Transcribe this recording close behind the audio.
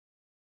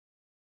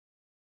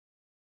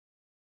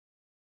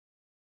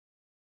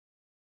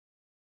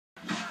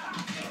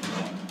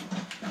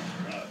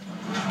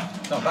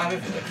not bad,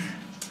 is it?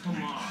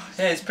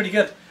 Yeah, it's pretty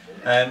good.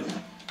 I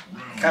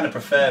kind of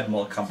prefer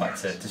Mortal Kombat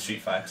to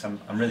Street Fighter because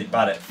I'm really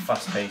bad at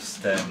fast-paced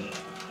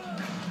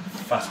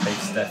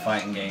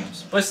fighting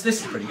games. But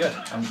this is pretty good.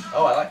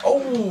 Oh, I like. Oh,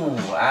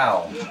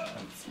 wow.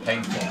 It's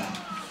painful.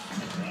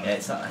 Yeah,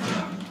 it's not.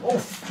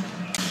 Oof.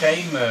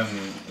 Shame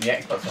the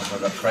Xbox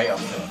one got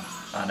Kratos in.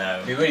 I know.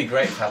 It'd be really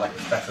great to have like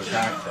a special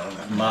character, wouldn't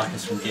it?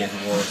 Marcus from Gears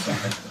of War or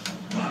something.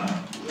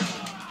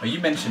 Oh, you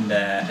mentioned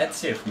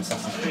Ezio from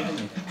Assassin's Creed,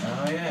 didn't you?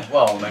 Oh yeah.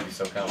 Well, maybe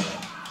so count.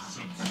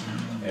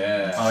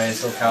 Yeah. Oh yeah,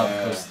 still count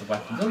because the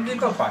weapons. Well, they've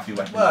got quite a few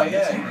weapons. Well,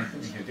 yeah,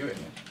 you could do it.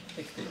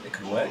 It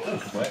could work.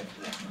 It could work.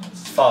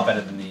 It's far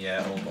better than the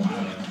old one.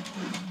 Anyway.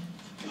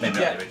 Maybe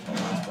not the original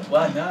ones, but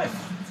well, nice.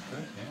 It's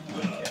good.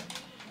 Yeah.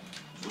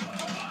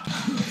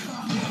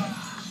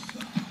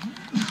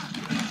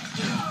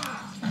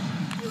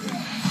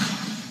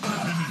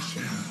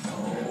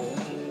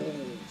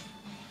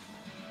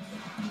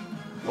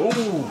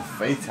 Oh,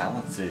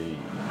 fatality.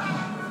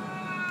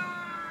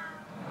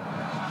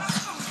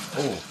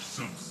 Oh.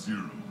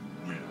 Sub-Zero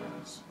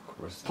wins.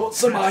 put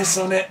some ice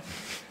on it.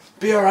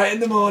 Be alright in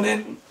the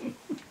morning.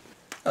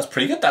 That's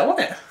pretty good, that,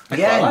 wasn't it? I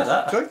quite like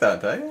that. Enjoyed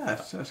that day. Yeah,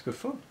 that's good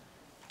fun.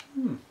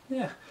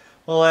 Yeah.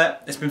 Well,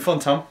 it's been fun,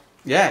 Tom.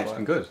 Yeah, it's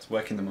been good. It's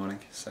work in the morning,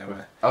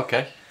 so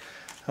Okay.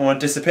 I want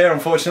to disappear,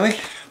 unfortunately.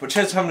 But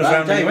cheers for having us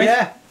around anyway.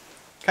 Yeah.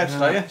 Catch you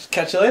later.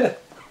 Catch you later.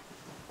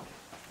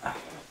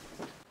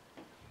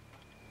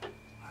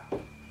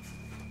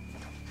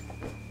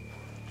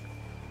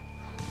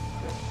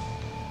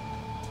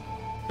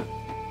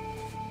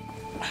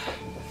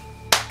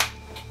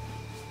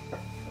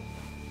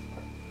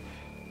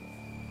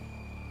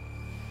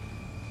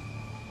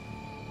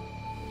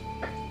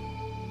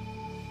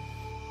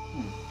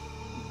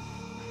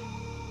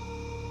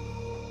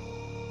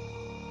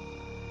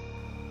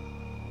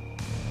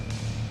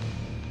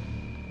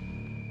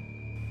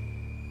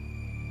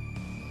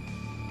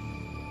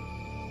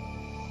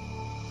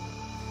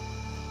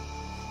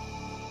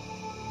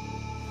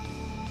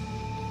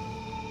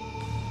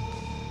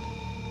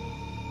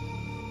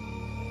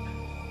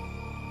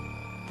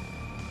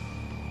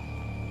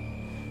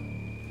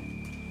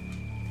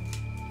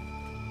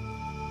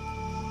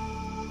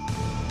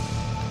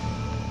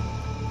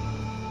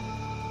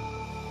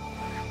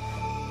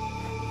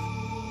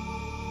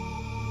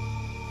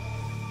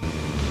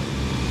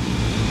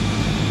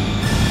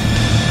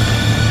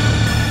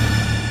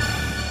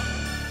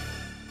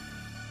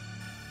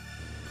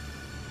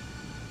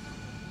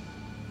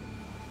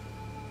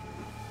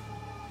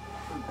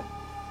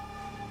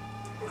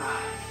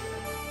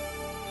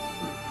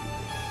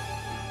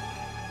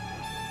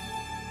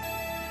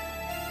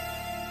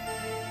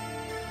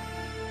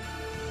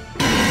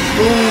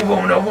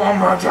 I want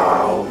my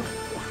child.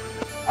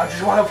 I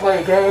just want to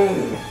play a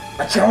game.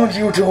 I challenge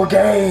you to a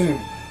game.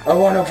 I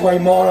want to play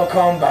Mortal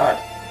Kombat.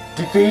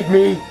 Defeat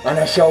me and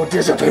I shall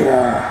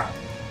disappear.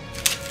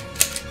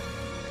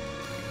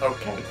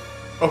 Okay.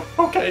 Oh,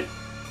 okay.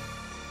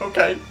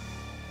 Okay.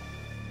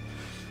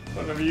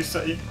 Whatever you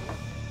say.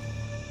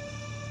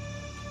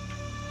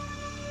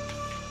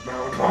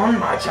 Mount on,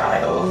 my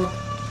child.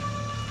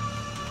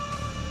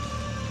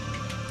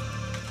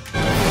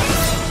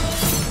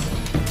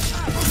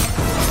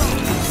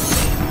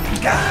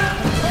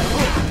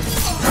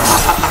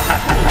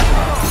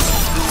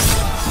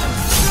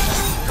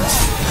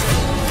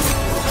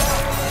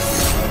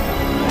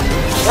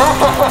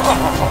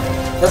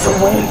 That's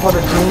a win for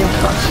the dream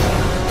country.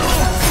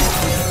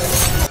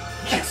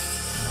 Yes.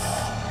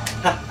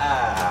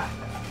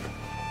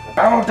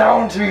 Bow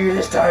down to you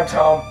this time,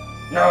 Tom.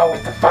 Now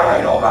with the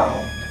final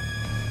round.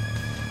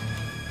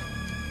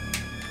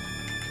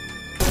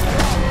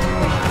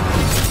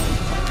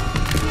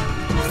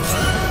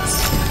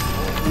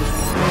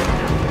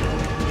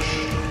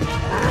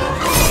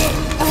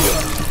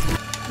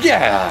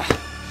 Yeah.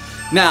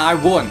 Now I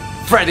won.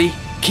 Freddy,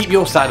 keep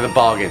your side of the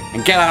bargain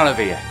and get out of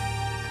here.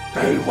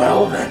 Very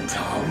well then,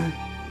 Tom.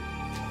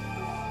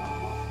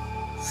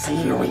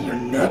 See you in your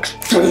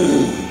next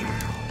dream.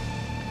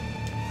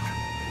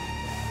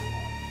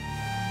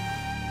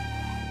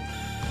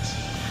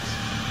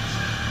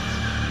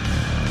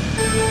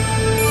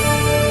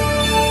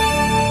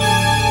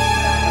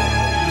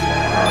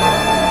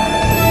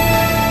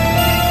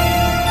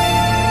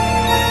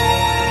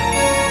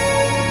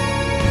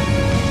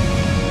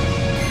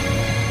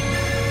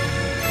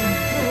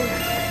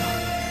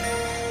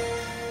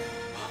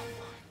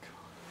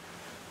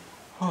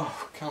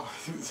 Oh God,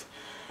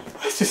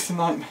 it's just a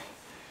nightmare.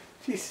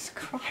 Jesus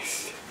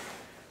Christ.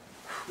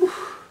 Whew.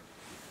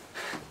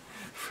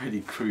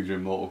 Freddy Krueger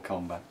in Mortal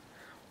Kombat.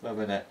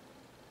 Loving it.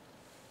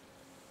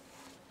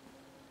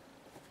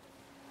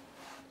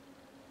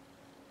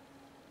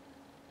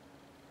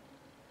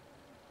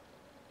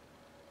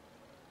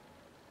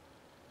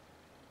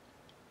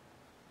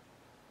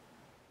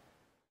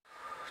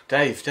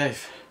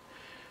 Dave.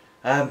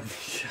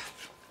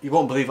 You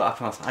won't believe what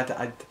happened last night.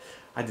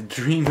 I had a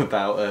dream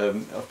about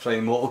of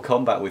playing Mortal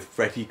Kombat with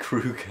Freddy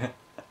Krueger.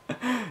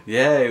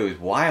 Yeah, it was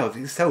wild.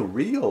 It was so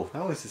real.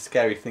 That was the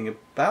scary thing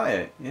about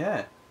it.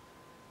 Yeah.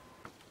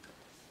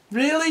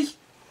 Really?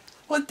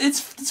 Well,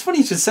 it's funny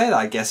you should say that,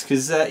 I guess,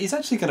 because he's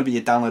actually going to be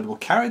a downloadable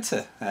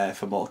character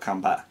for Mortal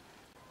Kombat.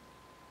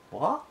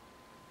 What?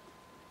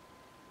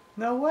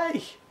 No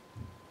way.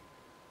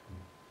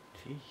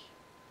 Gee.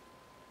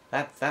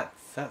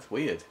 That's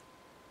weird.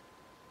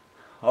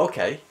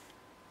 Okay.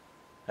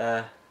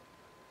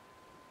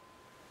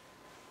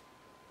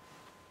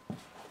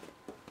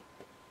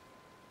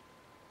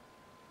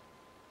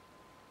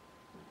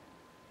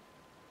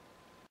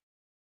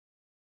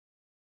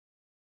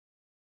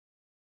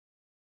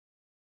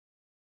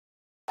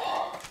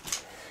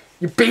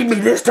 You beat me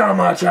this time,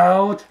 my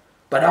child,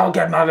 but I'll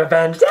get my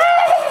revenge.